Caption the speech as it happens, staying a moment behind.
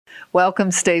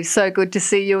Welcome, Steve. So good to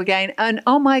see you again. And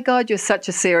oh my God, you're such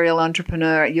a serial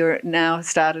entrepreneur. You're now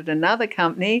started another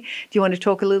company. Do you want to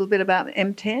talk a little bit about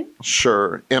M10?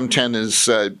 Sure. M10 is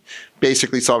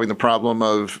basically solving the problem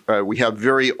of we have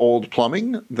very old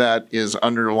plumbing that is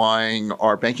underlying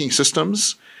our banking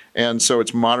systems. And so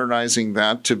it's modernizing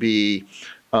that to be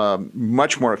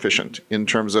much more efficient in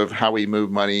terms of how we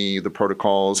move money, the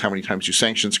protocols, how many times you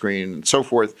sanction screen, and so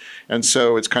forth. And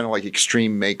so it's kind of like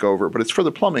extreme makeover, but it's for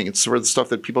the plumbing. It's for the stuff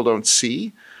that people don't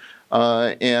see.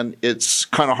 And it's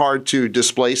kind of hard to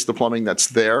displace the plumbing that's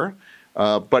there,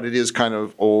 but it is kind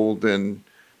of old, and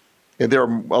there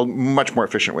are much more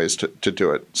efficient ways to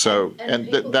do it. So, and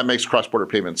that makes cross-border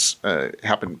payments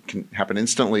can happen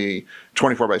instantly,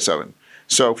 24/7.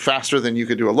 So faster than you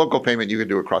could do a local payment, you could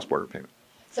do a cross-border payment.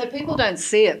 So people don't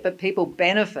see it, but people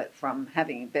benefit from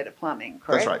having better plumbing,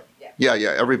 correct? That's right. Yeah.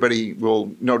 Everybody will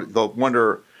note. They'll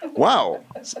wonder, wow,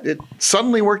 it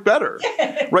suddenly worked better,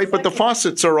 right? But the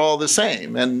faucets are all the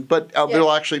same, but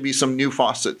there'll actually be some new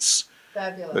faucets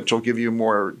that will give you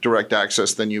more direct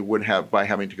access than you would have by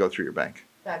having to go through your bank.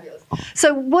 Fabulous.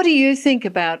 So what do you think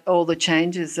about all the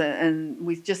changes? And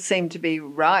we just seem to be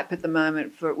ripe at the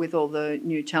moment with all the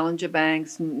new challenger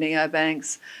banks,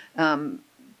 neobanks.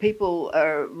 People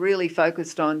are really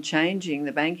focused on changing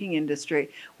the banking industry.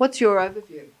 What's your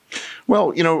overview? Well,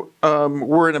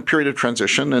 we're in a period of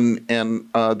transition, and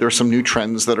there are some new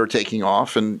trends that are taking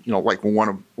off, and like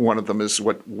one of them is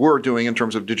what we're doing in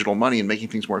terms of digital money and making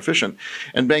things more efficient.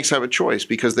 And banks have a choice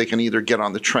because they can either get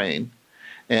on the train,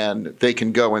 and they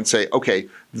can go and say, okay,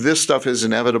 this stuff is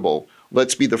inevitable.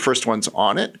 Let's be the first ones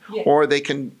on it, or they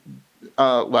can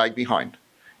lag behind.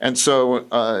 And so,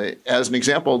 as an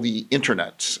example, the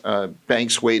internet,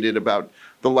 banks waited about,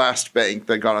 the last bank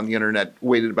that got on the internet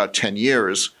waited about 10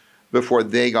 years before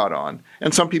they got on.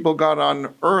 And some people got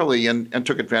on early and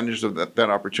took advantage of that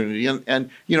opportunity. And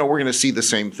we're going to see the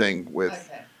same thing with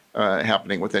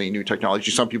happening with any new technology.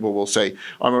 Some people will say,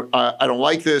 I don't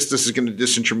like this. This is going to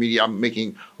disintermediate. I'm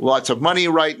making lots of money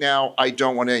right now. I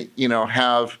don't want to,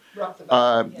 have,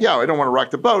 I don't want to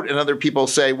rock the boat. And other people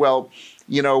say, well,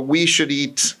 we should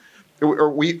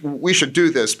we should do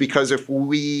this because if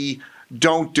we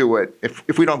don't do it,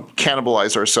 if we don't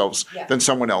cannibalize ourselves, then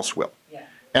someone else will.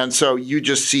 And so you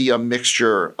just see a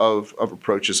mixture of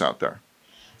approaches out there.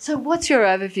 So what's your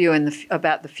overview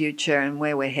about the future and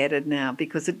where we're headed now?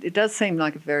 Because it does seem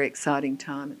like a very exciting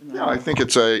time at the moment. Yeah, I think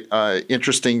it's a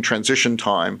interesting transition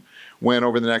time when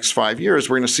over the next 5 years,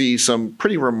 we're going to see some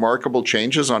pretty remarkable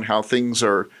changes on how things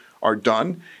are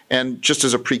done. And just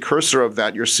as a precursor of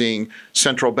that, you're seeing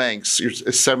central banks,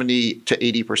 70 to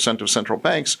 80% of central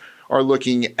banks are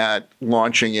looking at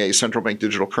launching a central bank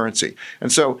digital currency.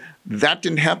 And so that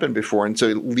didn't happen before. And so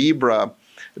Libra,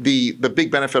 the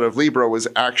big benefit of Libra was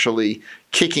actually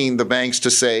kicking the banks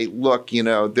to say, look,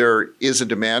 there is a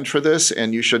demand for this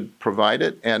and you should provide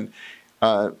it. And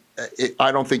I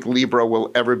don't think Libra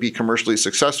will ever be commercially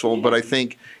successful, but I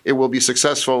think it will be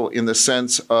successful in the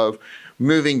sense of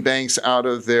moving banks out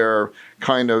of their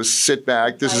kind of sit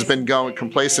back, this has been going,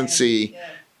 complacency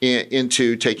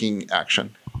into taking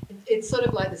action. It's sort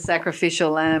of like the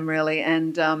sacrificial lamb, really,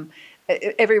 and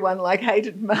everyone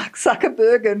hated Mark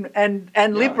Zuckerberg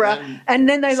and Libra, and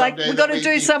then they we've got to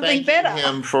do something better.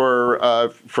 Him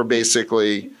for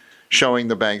basically showing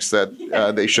the banks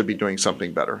that they should be doing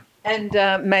something better. And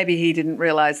maybe he didn't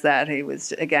realise that. He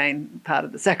was, again, part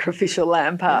of the sacrificial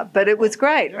lamb part. But it was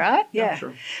great, right? Yeah.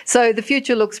 Sure. So the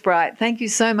future looks bright. Thank you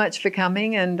so much for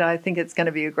coming, and I think it's going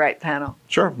to be a great panel.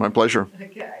 Sure, my pleasure.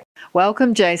 Okay.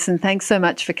 Welcome, Jason. Thanks so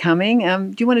much for coming.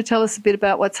 Do you want to tell us a bit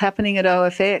about what's happening at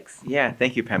OFX? Yeah,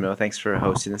 thank you, Pamela. Thanks for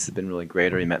hosting. This has been really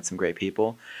great. We met some great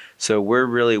people. So we're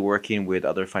really working with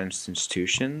other financial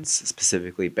institutions,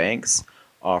 specifically banks,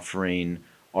 offering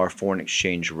our foreign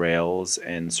exchange rails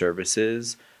and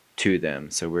services to them.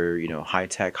 So we're, high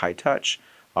tech, high touch,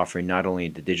 offering not only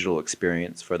the digital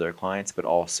experience for their clients, but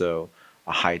also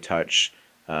a high touch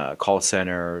call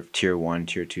center, tier 1,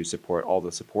 tier 2 support, all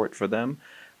the support for them,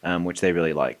 which they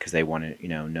really like because they want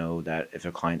to, know that if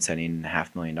a client's sending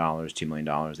 $500,000, $2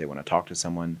 million, they want to talk to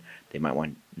someone, they might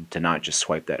want to not just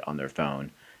swipe that on their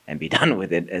phone and be done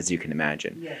with it, as you can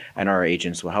imagine. Yeah. And our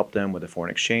agents will help them with the foreign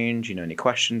exchange, any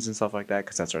questions and stuff like that,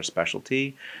 because that's our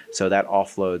specialty. So that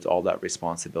offloads all that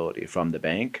responsibility from the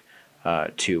bank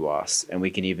to us. And we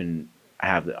can even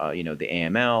have, the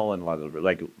AML and a lot of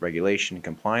the regulation and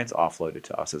compliance offloaded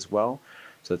to us as well.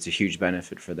 So it's a huge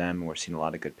benefit for them. And we're seeing a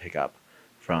lot of good pickup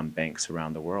from banks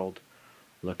around the world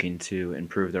looking to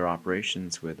improve their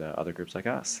operations with other groups like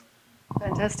us.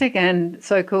 Fantastic and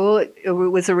so cool. It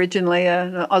was originally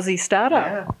an Aussie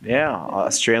startup. Yeah,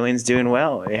 Australians doing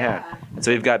well. Yeah, and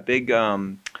so we've got big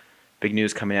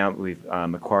news coming out. We've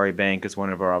Macquarie Bank is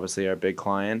one of obviously our big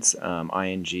clients,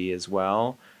 ING as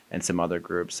well, and some other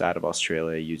groups out of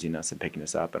Australia using us and picking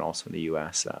us up, and also in the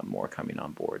U.S. More coming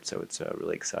on board. So it's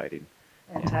really exciting.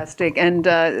 Fantastic. And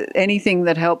anything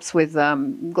that helps with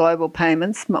global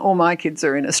payments. All my kids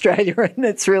are in Australia and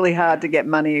it's really hard to get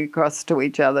money across to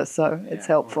each other. So it's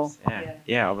helpful.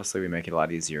 Yeah, obviously we make it a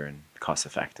lot easier and cost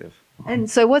effective. And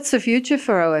so what's the future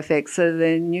for OFX? Are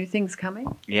there new things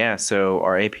coming? Yeah, so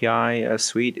our API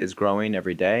suite is growing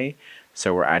every day.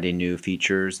 So we're adding new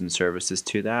features and services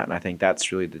to that. And I think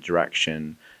that's really the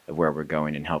direction of where we're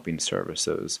going and helping service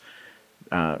those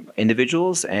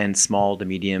individuals and small to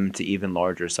medium to even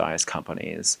larger size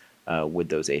companies with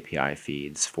those API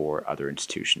feeds for other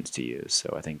institutions to use.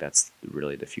 So I think that's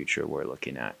really the future we're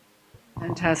looking at.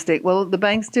 Fantastic. Well, the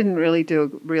banks didn't really do a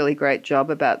really great job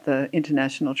about the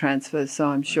international transfers, so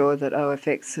I'm sure that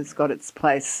OFX has got its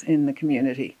place in the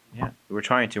community. Yeah, we're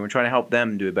trying to help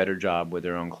them do a better job with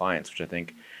their own clients, which I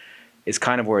think is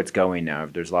kind of where it's going now.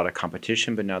 There's a lot of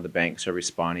competition, but now the banks are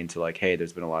responding to like, hey,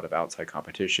 there's been a lot of outside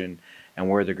competition, and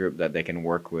we're the group that they can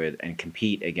work with and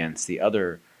compete against the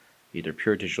other, either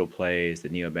pure digital plays, the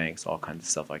neobanks, all kinds of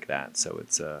stuff like that. So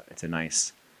it's a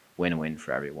nice win-win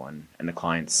for everyone, and the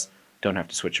clients don't have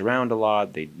to switch around a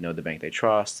lot. They know the bank they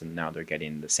trust, and now they're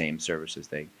getting the same services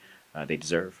they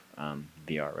deserve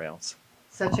via our rails.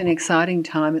 Such an exciting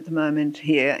time at the moment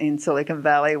here in Silicon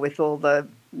Valley with all the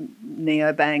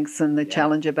neobanks and the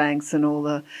challenger banks and all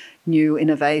the new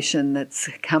innovation that's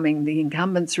coming. The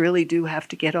incumbents really do have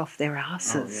to get off their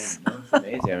asses. Oh, yeah. No, it's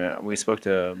amazing. I mean, we spoke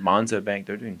to Monzo Bank.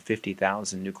 They're doing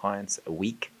 50,000 new clients a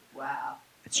week. Wow.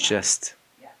 It's just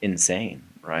insane,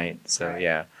 right? So,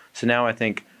 yeah. So now I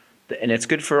think, and it's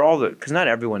good for all because not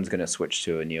everyone's going to switch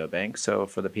to a neobank. So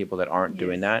for the people that aren't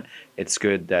doing that, it's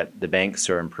good that the banks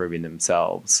are improving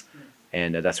themselves.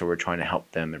 And that's where we're trying to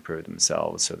help them improve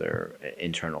themselves. So they're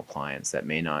internal clients that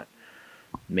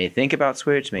may think about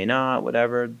switch, may not,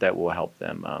 whatever, that will help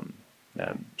them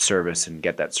service and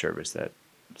get that service that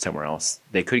somewhere else.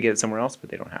 They could get it somewhere else, but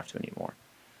they don't have to anymore.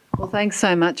 Well, thanks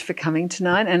so much for coming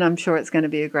tonight. And I'm sure it's going to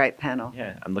be a great panel.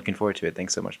 Yeah, I'm looking forward to it.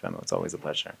 Thanks so much, Pamela. It's always a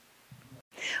pleasure.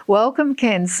 Welcome,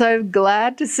 Ken. So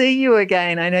glad to see you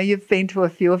again. I know you've been to a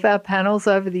few of our panels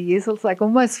over the years. It's like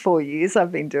almost 4 years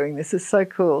I've been doing this. It's so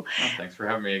cool. Oh, thanks for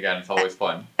having me again. It's always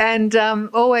fun. And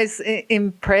always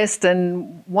impressed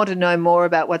and want to know more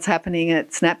about what's happening at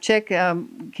Snapcheck.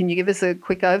 Can you give us a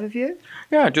quick overview?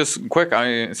 Yeah, just quick.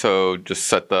 So just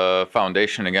set the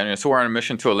foundation again. So we're on a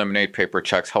mission to eliminate paper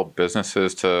checks, help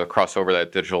businesses to cross over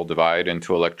that digital divide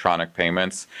into electronic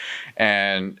payments.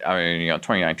 And I mean,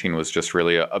 2019 was just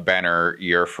really a banner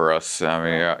year for us. I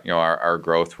mean, our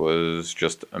growth was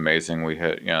just amazing. We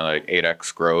hit, like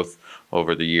 8x growth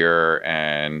over the year,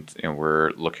 and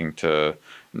we're looking to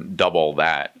double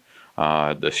that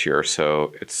this year.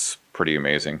 So it's pretty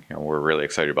amazing. We're really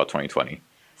excited about 2020.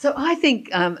 So I think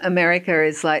America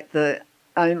is like the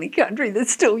only country that's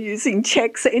still using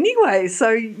checks anyway.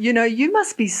 So, you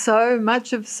must be so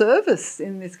much of service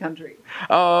in this country.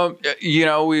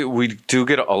 We do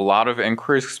get a lot of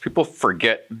inquiries because people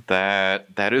forget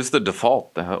that is the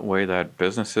default, the way that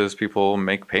people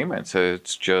make payments.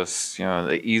 It's just,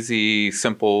 the easy,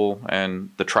 simple,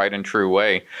 and the tried and true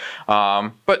way.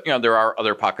 But, there are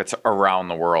other pockets around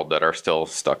the world that are still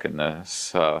stuck in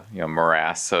this,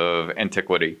 morass of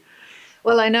antiquity.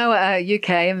 Well, I know a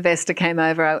UK investor came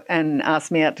over and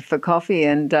asked me out for coffee,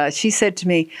 and she said to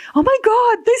me, "Oh my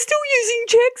God, they're still using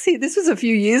checks here." This was a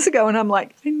few years ago, and I'm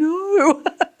like, I know.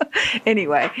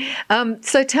 Anyway,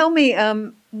 so tell me,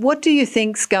 what do you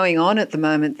think's going on at the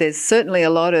moment? There's certainly a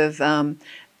lot of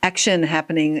action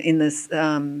happening in this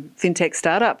fintech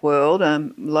startup world,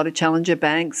 a lot of challenger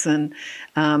banks and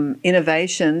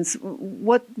innovations.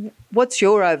 What's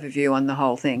your overview on the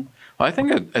whole thing? I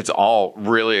think it's all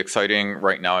really exciting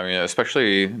right now. I mean,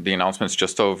 especially the announcements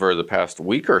just over the past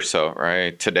week or so,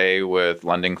 right? Today with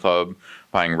Lending Club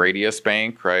buying Radius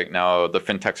Bank, right? Now the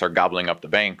fintechs are gobbling up the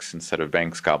banks instead of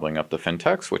banks gobbling up the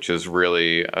fintechs, which is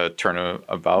really a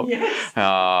turnabout. Yes.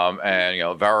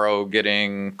 And Varo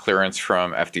getting clearance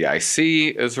from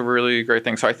FDIC is a really great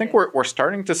thing. So I think we're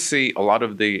starting to see a lot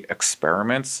of the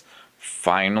experiments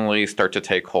finally start to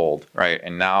take hold, right?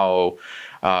 And now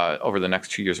over the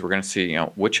next 2 years, we're going to see,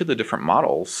 which of the different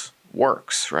models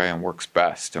works, right, and works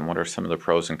best, and what are some of the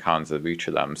pros and cons of each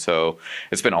of them. So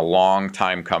it's been a long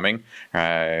time coming,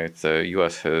 right? The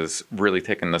U.S. has really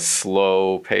taken the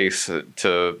slow pace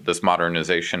to this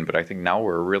modernization, but I think now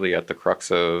we're really at the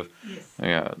crux of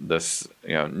this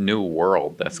new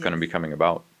world that's going to be coming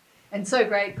about. And so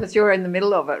great because you're in the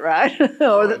middle of it, right?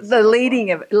 Or the leading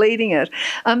it.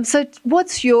 So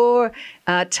what's your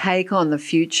take on the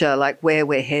future, like where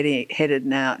we're headed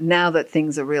now that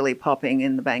things are really popping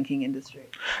in the banking industry?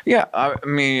 Yeah, I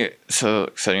mean,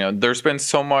 so there's been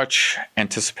so much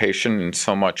anticipation and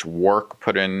so much work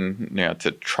put in,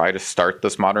 to try to start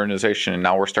this modernization, and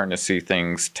now we're starting to see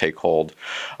things take hold.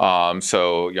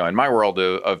 So, in my world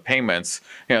of payments,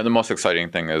 the most exciting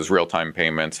thing is real-time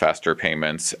payments, faster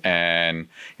payments, and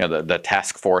the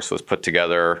task force was put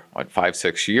together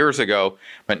 5-6 years ago,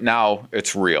 but now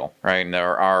it's real, right? And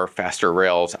there are faster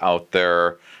rails out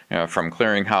there. From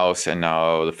Clearinghouse, and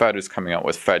now the Fed is coming out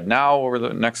with FedNow over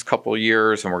the next couple of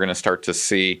years, and we're going to start to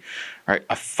see, right,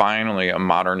 finally a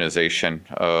modernization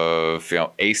of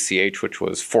ACH, which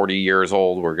was 40 years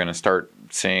old. We're going to start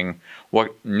seeing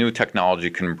what new technology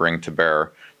can bring to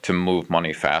bear to move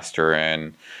money faster.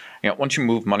 And once you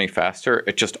move money faster,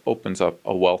 it just opens up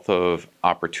a wealth of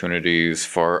opportunities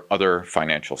for other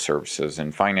financial services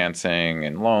and financing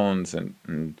and loans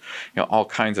and all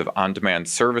kinds of on-demand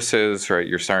services, right?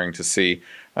 You're starting to see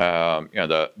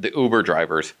the Uber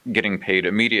drivers getting paid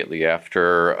immediately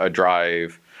after a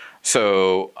drive.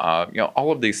 So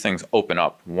all of these things open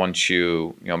up once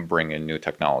you bring in new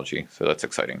technology. So that's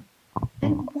exciting.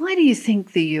 And why do you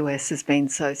think the US has been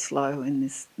so slow in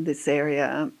this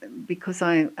area? Because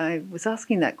I was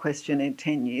asking that question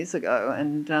 10 years ago,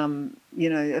 and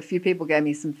a few people gave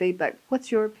me some feedback. What's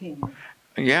your opinion?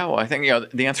 Yeah, well, I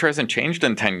think the answer hasn't changed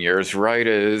in 10 years, right?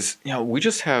 We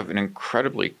just have an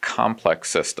incredibly complex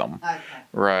system,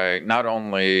 right? Not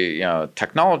only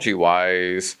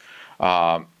technology-wise,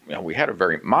 we had a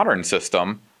very modern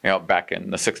system. Back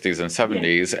in the 60s and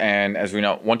 70s. Yeah. And as we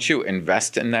know, once you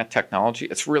invest in that technology,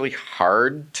 it's really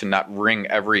hard to not wring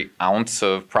every ounce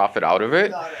of profit out of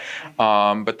it.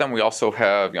 But then we also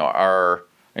have, our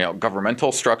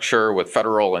governmental structure with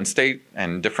federal and state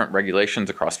and different regulations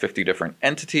across 50 different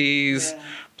entities,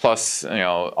 plus,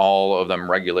 all of them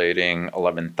regulating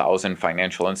 11,000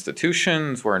 financial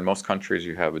institutions, where in most countries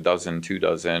you have 12,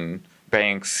 24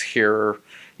 banks. Here,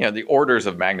 the orders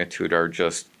of magnitude are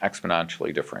just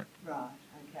exponentially different. Right.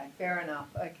 Okay. Fair enough.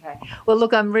 Okay. Well,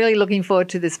 look, I'm really looking forward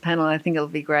to this panel. I think it'll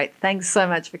be great. Thanks so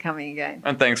much for coming again.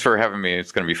 And thanks for having me.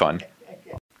 It's going to be fun.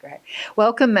 Okay. Great.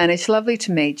 Welcome, Manish. Lovely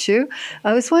to meet you.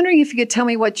 I was wondering if you could tell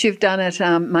me what you've done at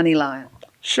MoneyLion.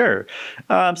 Sure.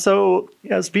 So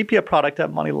as VP of product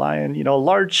at MoneyLion, a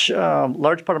large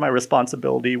part of my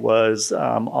responsibility was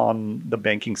on the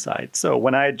banking side. So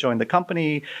when I joined the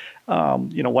company,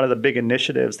 one of the big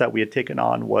initiatives that we had taken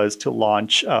on was to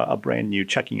launch a brand new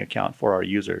checking account for our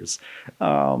users.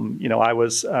 I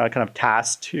was kind of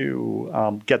tasked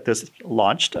to get this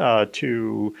launched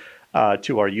to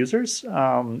our users.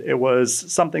 It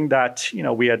was something that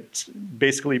we had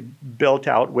basically built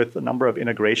out with a number of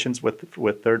integrations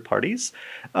with third parties.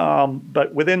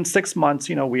 But within 6 months,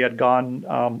 we had gone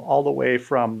all the way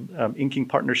from inking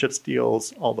partnerships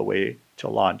deals all the way to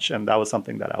launch, and that was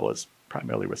something that I was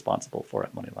primarily responsible for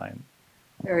at MoneyLion.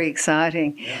 Very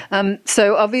exciting. Yeah.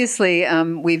 So obviously,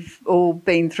 we've all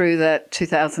been through that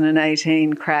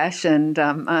 2018 crash, and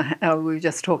we were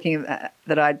just talking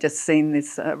that I'd just seen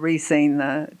this, re-seen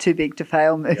the Too Big to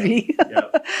Fail movie.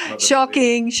 Yeah.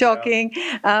 Shocking.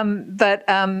 Yeah. But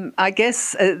I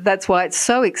guess that's why it's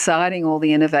so exciting, all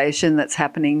the innovation that's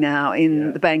happening now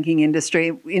in the banking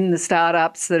industry, in the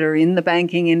startups that are in the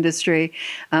banking industry,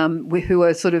 who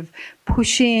are sort of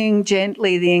pushing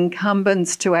gently the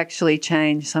incumbents to actually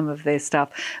change some of their stuff.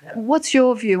 Yeah. What's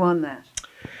your view on that?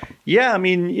 Yeah, I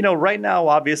mean, right now,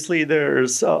 obviously,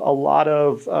 there's a lot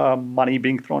of money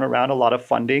being thrown around, a lot of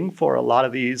funding for a lot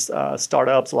of these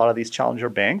startups, a lot of these challenger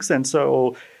banks. And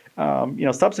so,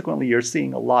 subsequently, you're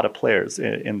seeing a lot of players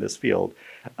in this field.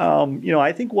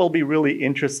 I think what'll be really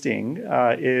interesting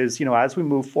is, as we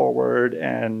move forward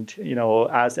and,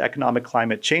 as the economic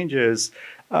climate changes,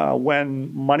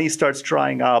 when money starts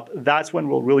drying up, that's when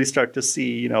we'll really start to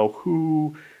see,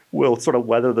 who will sort of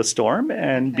weather the storm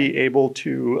and be able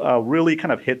to really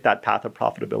kind of hit that path of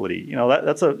profitability.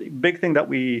 That's a big thing that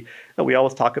we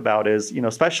always talk about is,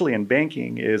 especially in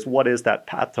banking, is what is that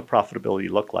path to profitability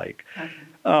look like? Okay.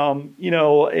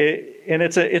 And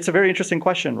it's a very interesting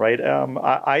question, right?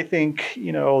 I think,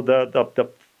 the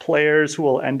players who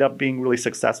will end up being really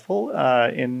successful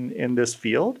in this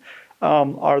field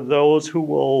are those who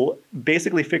will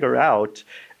basically figure out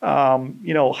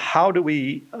how do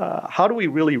we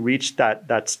really reach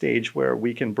that stage where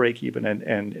we can break even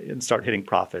and start hitting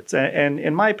profits? And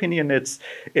in my opinion,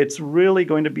 it's really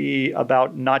going to be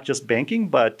about not just banking,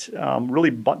 but really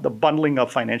the bundling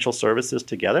of financial services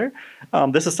together.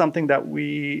 This is something that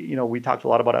we talked a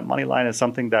lot about at MoneyLion, and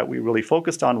something that we really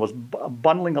focused on was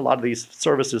bundling a lot of these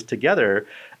services together,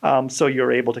 so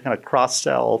you're able to kind of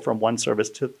cross-sell from one service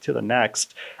to the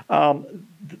next.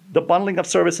 The bundling of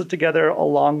services together,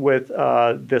 along with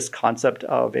this concept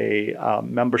of a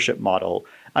membership model,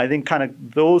 I think kind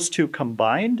of those two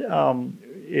combined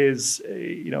is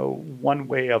one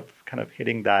way of kind of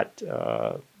hitting that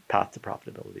path to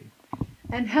profitability.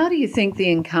 And how do you think the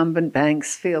incumbent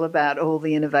banks feel about all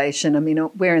the innovation? I mean,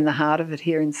 we're in the heart of it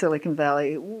here in Silicon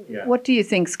Valley. Yeah. What do you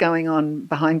think's going on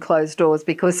behind closed doors?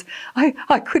 Because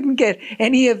I couldn't get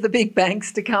any of the big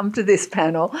banks to come to this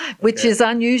panel, which is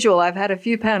unusual. I've had a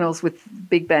few panels with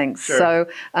big banks. Sure. So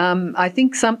I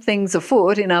think something's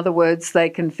afoot. In other words, they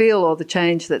can feel all the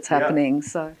change that's happening.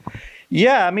 So.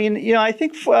 Yeah, I mean, I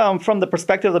think from the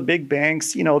perspective of the big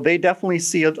banks, they definitely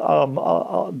see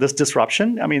this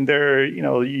disruption. I mean,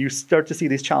 you start to see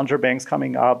these challenger banks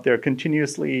coming up. They're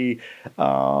continuously,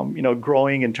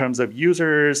 growing in terms of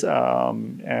users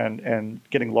and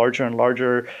getting larger and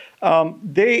larger.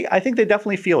 I think they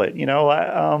definitely feel it.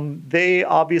 They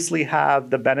obviously have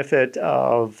the benefit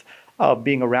of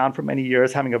being around for many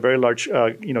years, having a very large,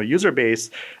 user base.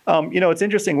 It's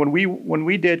interesting when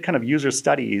we did kind of user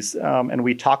studies and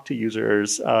we talked to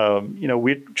users.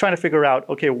 We're trying to figure out,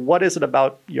 okay, what is it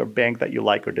about your bank that you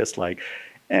like or dislike?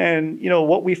 And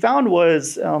what we found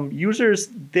was users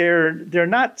they're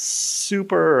not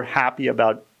super happy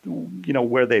about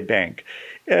where they bank.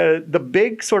 The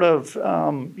big sort of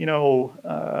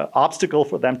obstacle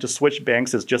for them to switch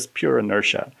banks is just pure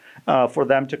inertia. For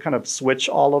them to kind of switch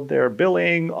all of their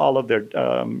billing, all of their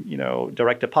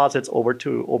direct deposits over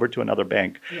to another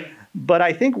bank. Yeah. But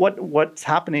I think what's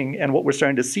happening and what we're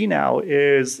starting to see now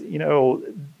is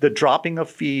the dropping of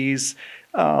fees,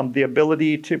 the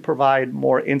ability to provide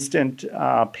more instant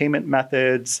payment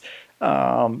methods.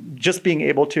 Just being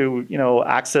able to,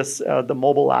 access the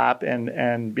mobile app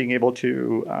and being able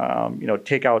to,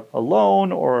 take out a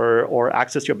loan or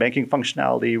access your banking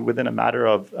functionality within a matter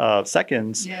of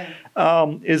seconds,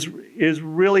 is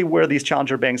really where these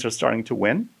challenger banks are starting to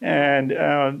win. And,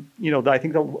 I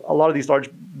think a lot of these large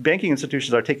banking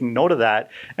institutions are taking note of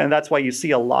that. And that's why you see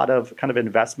a lot of kind of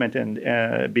investment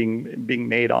in being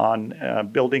made on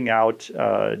building out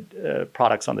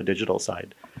products on the digital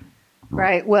side.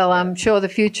 Great. Well, I'm sure the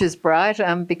future's bright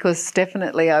because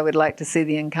definitely I would like to see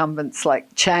the incumbents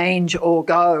change or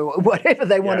go, whatever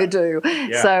they want to do.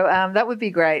 Yeah. So that would be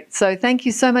great. So thank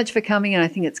you so much for coming, and I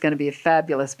think it's going to be a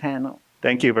fabulous panel.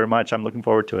 Thank you very much. I'm looking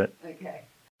forward to it. Okay.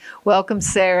 Welcome,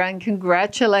 Sarah, and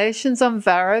congratulations on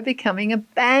Varo becoming a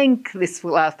bank this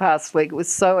past week. I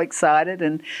was so excited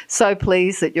and so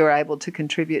pleased that you're able to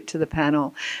contribute to the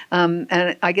panel.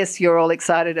 And I guess you're all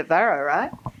excited at Varo,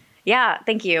 right? Yeah,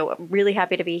 thank you. I'm really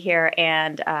happy to be here.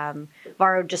 And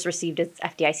Varo just received its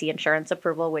FDIC insurance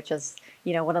approval, which is,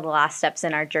 one of the last steps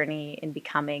in our journey in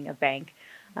becoming a bank.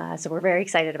 So we're very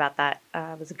excited about that.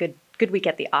 It was a good week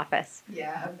at the office.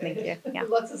 Yeah, thank you. Yeah.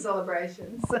 Lots of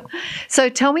celebrations. So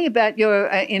tell me about your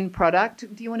in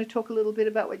product. Do you want to talk a little bit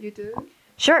about what you do?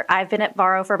 Sure. I've been at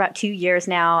Varo for about 2 years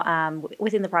now.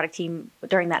 Within the product team,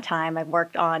 during that time, I've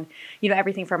worked on,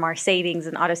 everything from our savings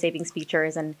and auto savings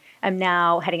features, and I'm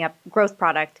now heading up growth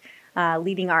product,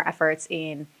 leading our efforts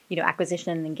in,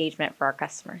 acquisition and engagement for our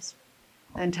customers.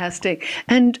 Fantastic.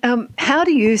 And how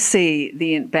do you see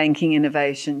the banking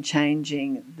innovation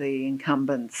changing the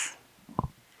incumbents?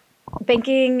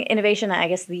 Banking innovation, I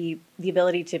guess the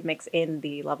ability to mix in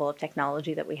the level of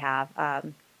technology that we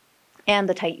have. And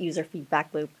the tight user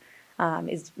feedback loop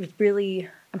is really,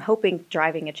 I'm hoping,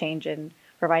 driving a change in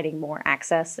providing more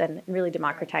access and really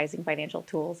democratizing financial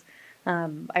tools.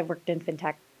 I've worked in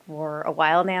fintech for a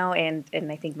while now, and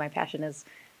I think my passion is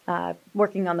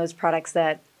working on those products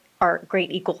that are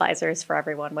great equalizers for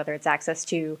everyone, whether it's access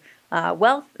to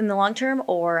wealth in the long term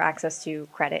or access to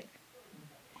credit.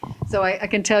 So I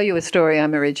can tell you a story.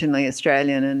 I'm originally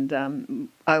Australian, and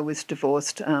I was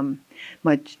divorced.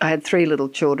 I had 3 little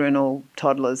children, all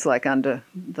toddlers, under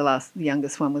the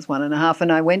youngest one was 1.5,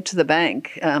 and I went to the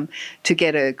bank to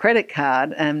get a credit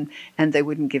card, and they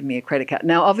wouldn't give me a credit card.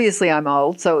 Now, obviously, I'm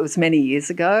old, so it was many years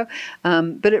ago,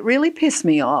 but it really pissed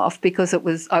me off because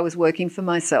I was working for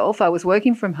myself. I was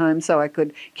working from home so I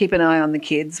could keep an eye on the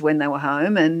kids when they were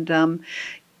home, and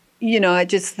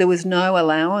there was no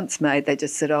allowance made. They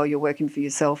just said, oh, you're working for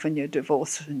yourself and you're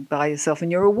divorced and by yourself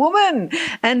and you're a woman.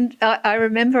 And I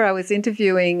remember I was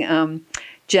interviewing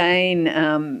Jane,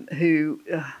 who,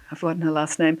 I've forgotten her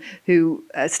last name, who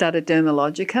started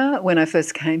Dermalogica when I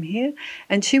first came here.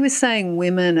 And she was saying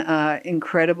women are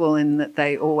incredible in that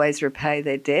they always repay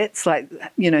their debts,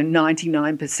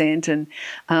 99%. And,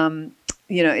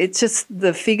 it's just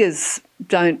the figures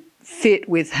don't fit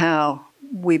with how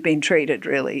we've been treated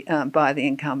really by the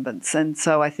incumbents. And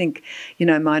so I think,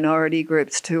 minority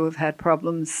groups too have had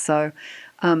problems. So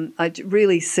I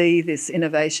really see this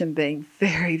innovation being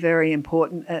very, very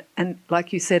important and,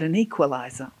 like you said, an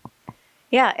equaliser.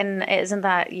 Yeah, and isn't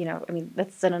that,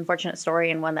 that's an unfortunate story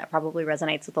and one that probably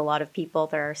resonates with a lot of people.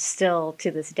 There are still,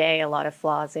 to this day, a lot of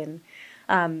flaws in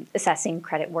assessing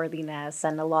creditworthiness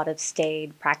and a lot of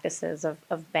staid practices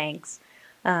of banks.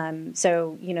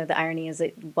 So, the irony is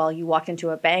that while you walked into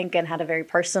a bank and had a very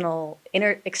personal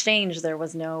exchange, there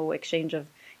was no exchange of,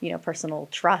 personal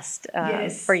trust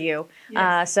for you.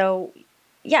 Yes.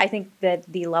 I think that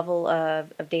the level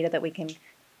of data that we can,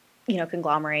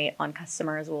 conglomerate on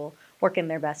customers will work in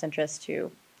their best interest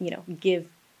to, give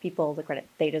people the credit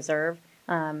they deserve,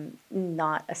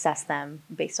 not assess them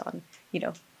based on,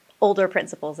 older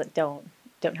principles that don't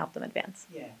help them advance.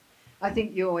 Yeah. I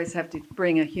think you always have to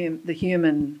bring the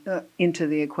human into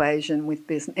the equation with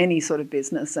any sort of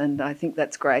business, and I think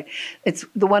that's great. It's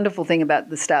the wonderful thing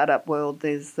about the startup world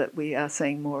is that we are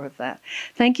seeing more of that.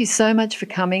 Thank you so much for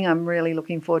coming. I'm really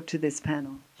looking forward to this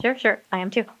panel. Sure. I am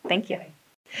too. Thank you.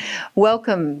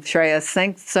 Welcome, Shreyas.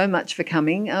 Thanks so much for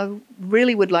coming. I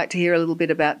really would like to hear a little bit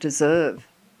about Deserve,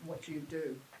 what you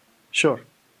do. Sure.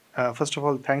 First of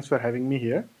all, thanks for having me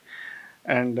here.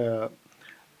 And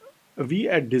we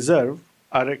at Deserve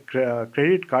are a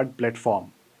credit card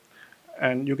platform.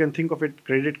 And you can think of it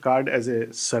credit card as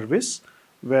a service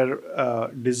where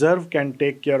Deserve can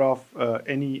take care of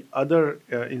any other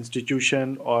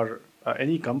institution or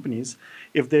any companies.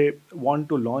 If they want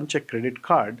to launch a credit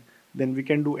card, then we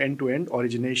can do end-to-end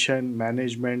origination,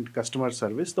 management, customer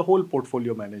service, the whole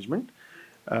portfolio management,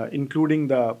 including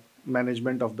the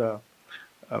management of the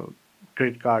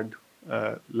credit card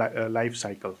life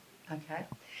cycle. Okay.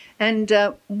 And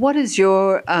what is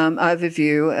your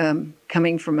overview,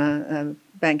 coming from a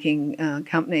banking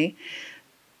company,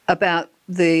 about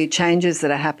the changes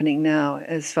that are happening now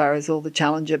as far as all the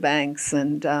challenger banks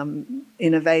and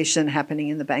innovation happening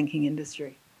in the banking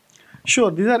industry?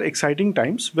 Sure, these are exciting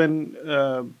times when,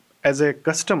 as a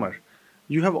customer,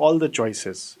 you have all the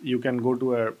choices. You can go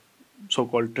to a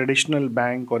so-called traditional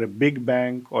bank or a big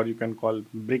bank, or you can call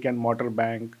brick and mortar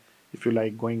bank if you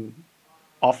like going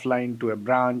offline to a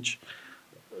branch.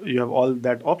 You have all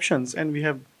that options, and we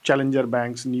have challenger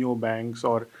banks, neo banks,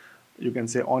 or you can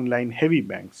say online heavy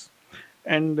banks.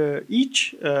 And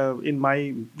each, in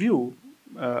my view,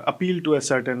 appeal to a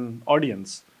certain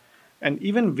audience. And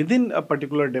even within a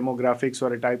particular demographics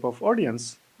or a type of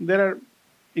audience, there are,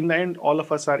 in the end, all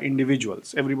of us are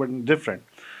individuals, everybody is different.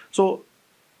 So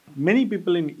many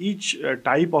people in each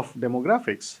type of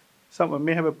demographics, some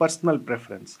may have a personal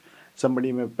preference.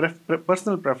 Somebody may have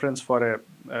personal preference for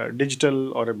a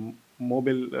digital or a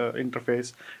mobile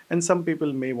interface, and some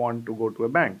people may want to go to a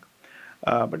bank.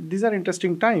 But these are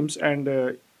interesting times,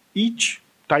 and each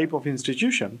type of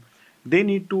institution, they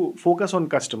need to focus on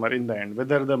customer in the end,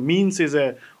 whether the means is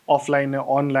a offline, a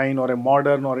online, or a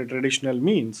modern or a traditional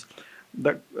means.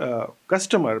 The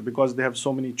customer, because they have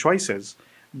so many choices,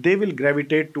 they will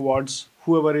gravitate towards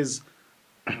whoever is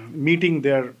meeting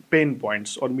their pain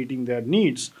points or meeting their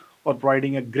needs or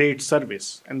providing a great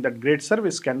service. And that great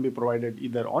service can be provided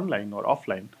either online or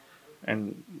offline.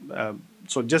 And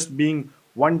so just being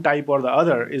one type or the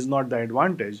other is not the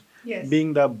advantage. Yes.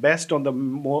 Being the best or the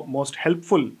most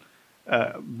helpful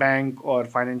bank or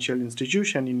financial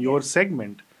institution in your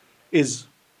segment is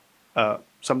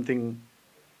something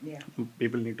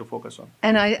people need to focus on.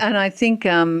 And I think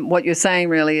what you're saying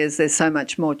really is there's so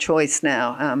much more choice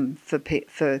now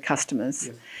for customers.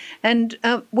 Yes. And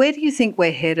where do you think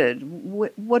we're headed?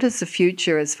 What is the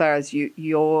future as far as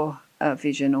your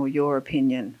vision or your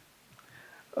opinion?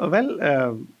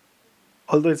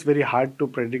 Although it's very hard to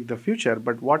predict the future,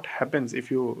 but what happens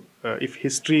if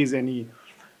history is any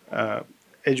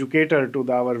educator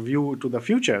to our view to the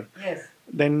future? Yes.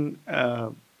 Then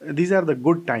these are the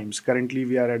good times. Currently,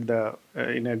 we are at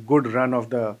in a good run of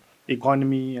the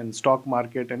economy and stock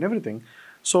market and everything.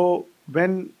 So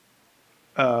when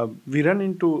we run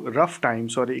into rough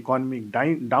times or economic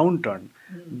downturn,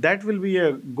 that will be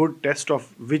a good test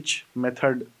of which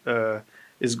method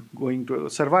is going to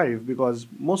survive, because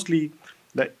mostly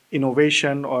the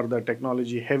innovation or the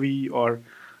technology heavy or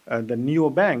the neo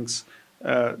banks,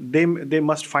 they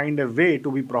must find a way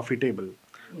to be profitable.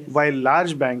 While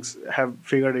large banks have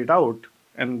figured it out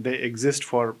and they exist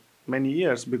for many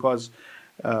years because,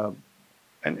 and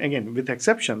again with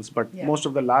exceptions, but Yeah. most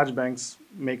of the large banks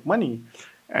make money,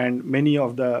 and many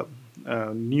of the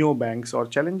neo banks or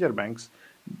challenger banks,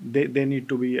 they need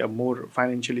to be more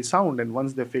financially sound. And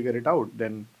once they figure it out,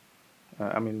 then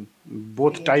I mean,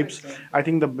 both Be types. interesting. I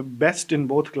think the best in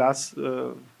both class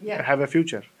Yeah. have a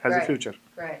future. Has a Great. future.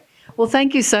 Great. Well,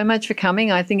 thank you so much for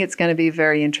coming. I think it's going to be a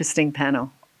very interesting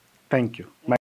panel. Thank you.